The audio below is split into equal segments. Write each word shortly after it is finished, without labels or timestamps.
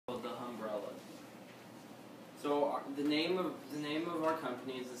the name of our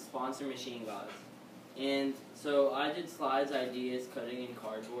company is the Sponsor Machine Guys, and so I did slides, ideas, cutting in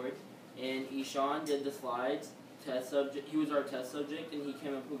cardboard, and Ishan did the slides, test subject. He was our test subject, and he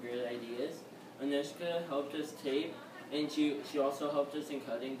came up with great ideas. Anushka helped us tape, and she also helped us in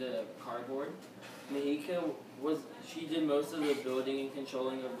cutting the cardboard. Mahika she did most of the building and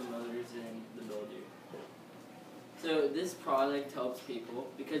controlling of the motors in the builder. So this product helps people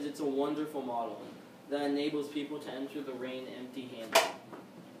because it's a wonderful model that enables people to enter the rain empty-handed.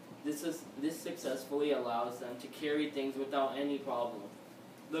 This successfully allows them to carry things without any problem.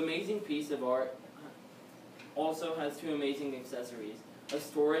 The amazing piece of art also has two amazing accessories: a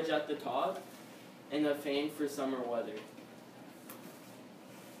storage at the top and a fan for summer weather.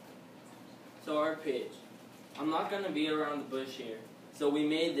 So our pitch. I'm not going to be around the bush here. So we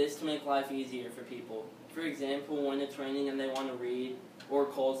made this to make life easier for people. For example, when it's raining and they want to read or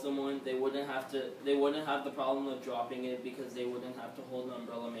call someone, they wouldn't have the problem of dropping it because they wouldn't have to hold the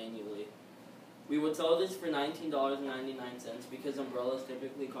umbrella manually. We would sell this for $19.99 because umbrellas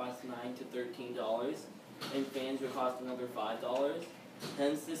typically cost $9 to $13 and fans would cost another $5.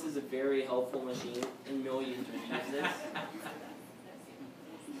 Hence, this is a very helpful machine and millions would use this.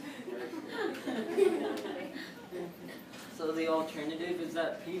 So the alternative is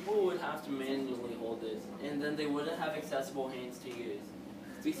that people would have to manually hold this, and then they wouldn't have accessible hands to use.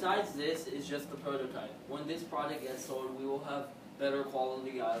 Besides, this is just the prototype. When this product gets sold, we will have better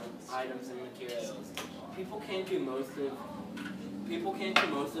quality items and materials. People can't do most of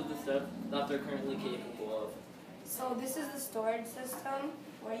the stuff that they're currently capable of. So this is the storage system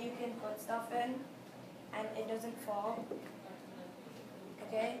where you can put stuff in, and it doesn't fall.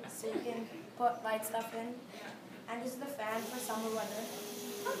 Okay, so you can put light stuff in. And this is the fan for summer weather.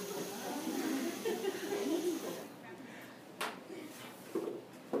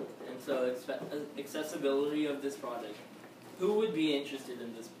 And so accessibility of this product. Who would be interested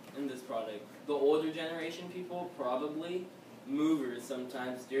in this product? The older generation people, probably. Movers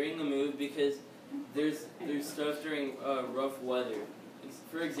sometimes during the move because there's stuff during rough weather.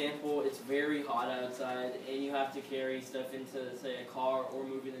 For example, it's very hot outside and you have to carry stuff into, say, a car or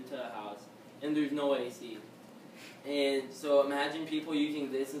move it into a house, and there's no AC. And so imagine people using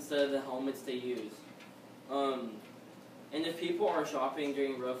this instead of the helmets they use. And if people are shopping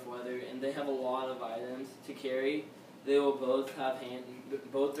during rough weather and they have a lot of items to carry, they will both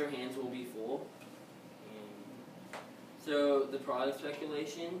their hands will be full. So the product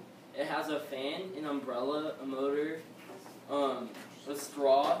speculation, it has a fan, an umbrella, a motor, a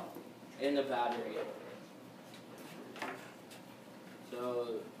straw, and a battery.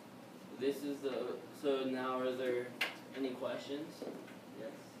 So this is so now are there any questions?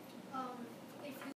 Yes?